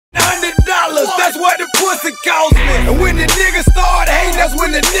that's what the pussy cost me. And when the nigga started hating, that's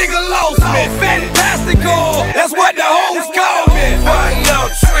when the nigga lost me. Fantastical, that's what the hoes call me.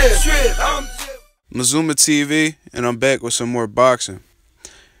 MAZUMA TV, and I'm back with some more boxing.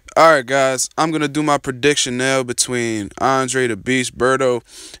 Alright guys, I'm going to do my prediction now between Andre the Beast BERTO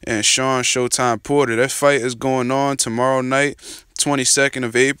and SHAWN Showtime Porter. That fight is going on tomorrow night, 22nd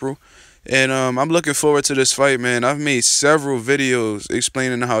of April. And I'm looking forward to this fight, man. I've made several videos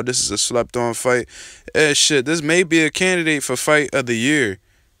explaining how this is a slept-on fight. And shit, this may be a candidate for fight of the year.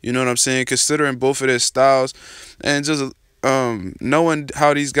 You know what I'm saying? Considering both of their styles and just knowing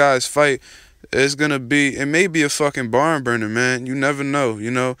how these guys fight. It may be a fucking barn burner, man. You never know,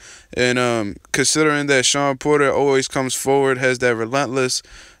 you know. And considering that Shawn Porter always comes forward, has that relentless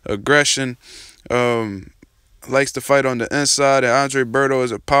aggression, likes to fight on the inside, and Andre BERTO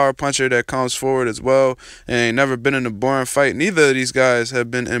is a power puncher that comes forward as well, and ain't never been in a boring fight. Neither of these guys have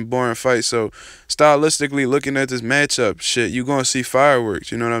been in boring fights. So stylistically, looking at this matchup, shit, you gonna see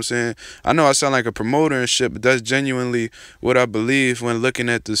fireworks. You know what I'm saying? I know I sound like a promoter and shit, but that's genuinely what I believe when looking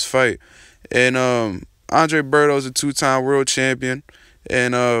at this fight. And Andre BERTO is a two-time world champion,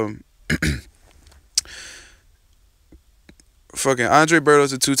 and Andre BERTO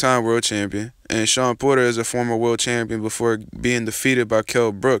is a two-time world champion, and Shawn Porter is a former world champion before being defeated by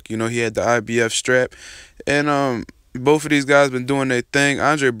Kell Brook. You know, he had the IBF strap, and both of these guys been doing their thing.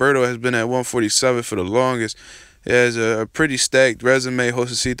 Andre BERTO has been at 147 for the longest. He has a pretty stacked resume.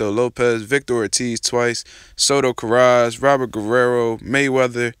 Josecito Lopez, Victor Ortiz twice, Soto Carras, Robert Guerrero,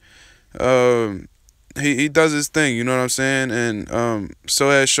 Mayweather. He does his thing, you know what I'm saying? And so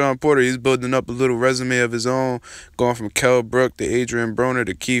has Shawn Porter. He's building up a little resume of his own, going from Kell Brook to Adrian Broner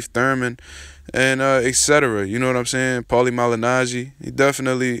to Keith Thurman, and etc. You know what I'm saying? Paulie Malignaggi. He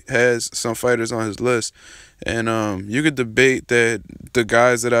definitely has some fighters on his list. And you could debate that the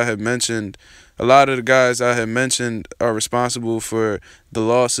guys that I have mentioned, a lot of the guys I have mentioned are responsible for the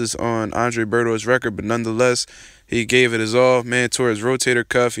losses on Andre BERTO's record, but nonetheless, he gave it his all. Man tore his rotator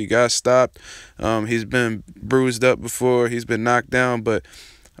cuff. He got stopped. He's been bruised up before. He's been knocked down, but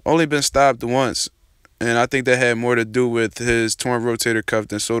only been stopped once. And I think that had more to do with his torn rotator cuff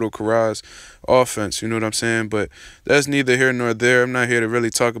than Soto Carras' offense. You know what I'm saying? But that's neither here nor there. I'm not here to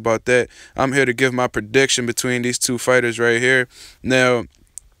really talk about that. I'm here to give my prediction between these two fighters right here. Now,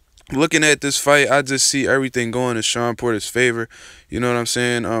 looking at this fight, I just see everything going in Shawn Porter's favor. You know what I'm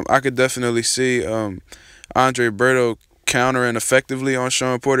saying? I could definitely see Andre BERTO countering effectively on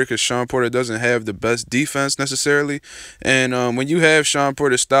Shawn Porter, because Shawn Porter doesn't have the best defense necessarily. And when you have Shawn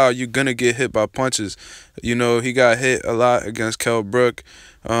Porter's style, you're going to get hit by punches. You know, he got hit a lot against Kell Brook,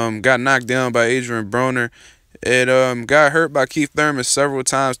 got knocked down by Adrian Broner, and got hurt by Keith Thurman several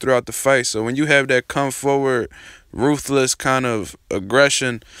times throughout the fight. So when you have that come forward, ruthless kind of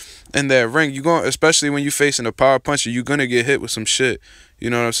aggression in that ring, you going, especially when you're facing a power puncher, you're going to get hit with some shit. You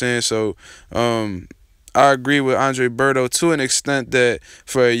know what I'm saying? So I agree with Andre BERTO to an extent that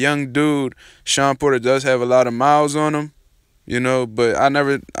for a young dude, Shawn Porter does have a lot of miles on him, you know, but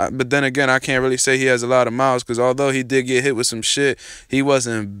but then again, I can't really say he has a lot of miles, because although he did get hit with some shit, he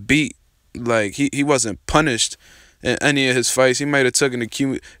wasn't beat. Like, he wasn't punished in any of his fights. He might have taken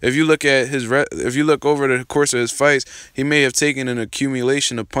if you look at if you look over the course of his fights, he may have taken an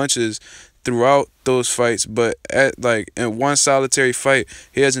accumulation of punches throughout those fights, but in one solitary fight,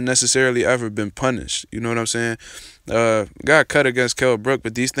 he hasn't necessarily ever been punished. You know what I'm saying? Got cut against Kell Brook,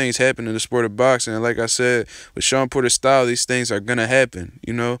 but these things happen in the sport of boxing. And like I said, with Shawn Porter's style, these things are gonna happen.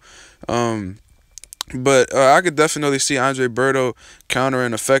 You know, but I could definitely see Andre BERTO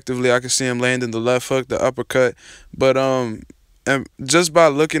countering effectively. I could see him landing the left hook, the uppercut, but and just by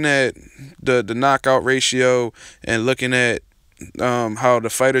looking at the knockout ratio and looking at how the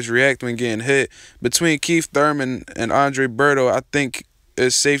fighters react when getting hit, between Keith Thurman and Andre BERTO, I think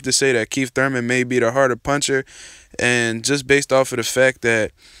it's safe to say that Keith Thurman may be the harder puncher. And just based off of the fact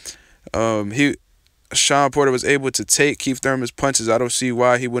that Shawn Porter was able to take Keith Thurman's punches, I don't see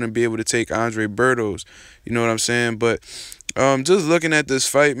why he wouldn't be able to take Andre BERTO's. You know what I'm saying? But just looking at this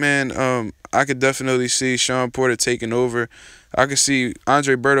fight, man, I could definitely see Shawn Porter taking over. I could see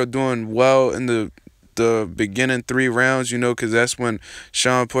Andre BERTO doing well in the beginning 3 rounds, you know, because that's when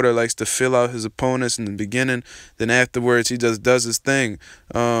Shawn Porter likes to fill out his opponents in the beginning. Then afterwards, he just does his thing.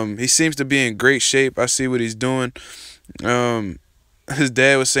 He seems to be in great shape. I see what he's doing. His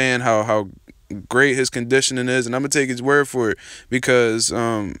dad was saying how great his conditioning is, and I'm gonna take his word for it, because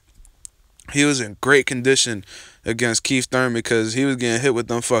he was in great condition against Keith Thurman, because he was getting hit with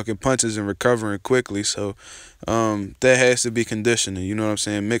them fucking punches and recovering quickly. So that has to be conditioning, you know what I'm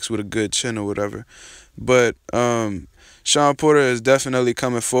saying, mixed with a good chin or whatever. But Shawn Porter is definitely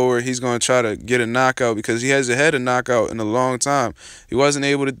coming forward. He's going to try to get a knockout because he hasn't had a knockout in a long time. He wasn't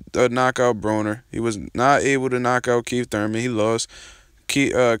able to knock out Broner. He was not able to knock out Keith Thurman. He lost.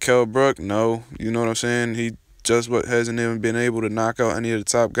 Kell Brook, no. You know what I'm saying? He just hasn't even been able to knock out any of the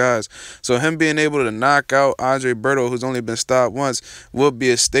top guys. So him being able to knock out Andre Berto, who's only been stopped once, will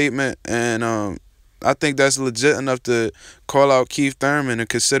be a statement. And I think that's legit enough to call out Keith Thurman and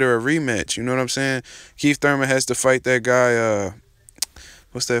consider a rematch. You know what I'm saying? Keith Thurman has to fight that guy.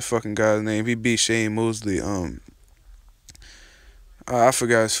 What's that fucking guy's name? He beat Shane Mosley. I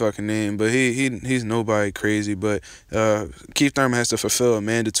forgot his fucking name, but he's nobody crazy. But Keith Thurman has to fulfill a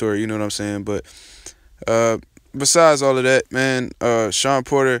mandatory. You know what I'm saying? But besides all of that, man, Shawn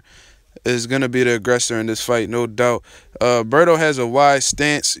Porter is gonna be the aggressor in this fight, no doubt. Berto has a wide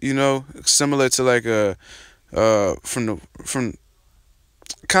stance, you know, similar to like from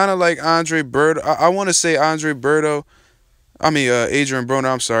kind of like Andre Berto. I want to say Andre Berto. I mean Adrian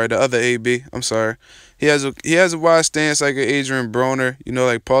Broner. I'm sorry, the other AB. I'm sorry. He has a wide stance like an Adrian Broner, you know,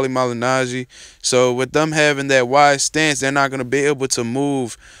 like Paulie Malignaggi. So with them having that wide stance, they're not gonna be able to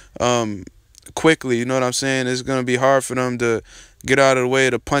move quickly. You know what I'm saying? It's gonna be hard for them to get out of the way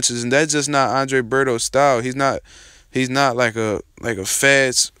of the punches, and that's just not Andre Berto's style. He's not like a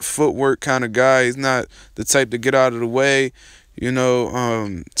fast footwork kind of guy. He's not the type to get out of the way, you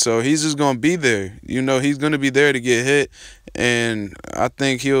know. So he's just gonna be there. You know, he's gonna be there to get hit, and I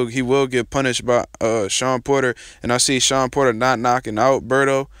think he will get punished by Shawn Porter. And I see Shawn Porter not knocking out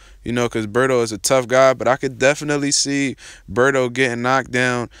Berto, you know, because Berto is a tough guy. But I could definitely see Berto getting knocked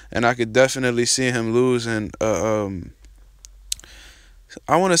down, and I could definitely see him losing.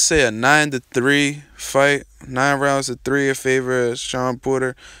 I want to say a 9-3 fight, 9 rounds to 3 in favor of Shawn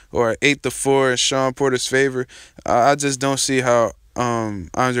Porter, or 8-4 in Shawn Porter's favor. I just don't see how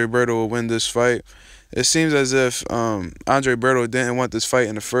Andre Berto will win this fight. It seems as if Andre Berto didn't want this fight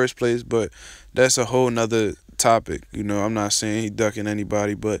in the first place, but that's a whole nother topic. You know, I'm not saying he ducking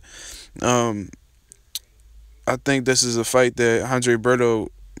anybody, but I think this is a fight that Andre Berto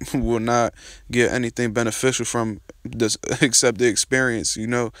will not get anything beneficial from this except the experience, you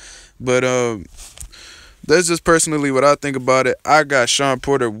know. But that's just personally what I think about it. I got Shawn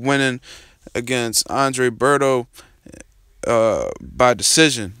Porter winning against Andre Berto by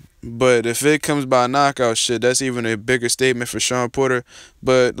decision. But if it comes by knockout, shit, that's even a bigger statement for Shawn Porter.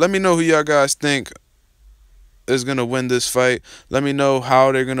 But let me know who y'all guys think is gonna win this fight. Let me know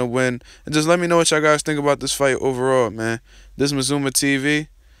how they're gonna win, and just let me know what y'all guys think about this fight overall, man. This is MAZUMA TV.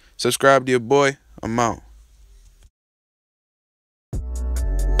 Subscribe to your boy. I'm out.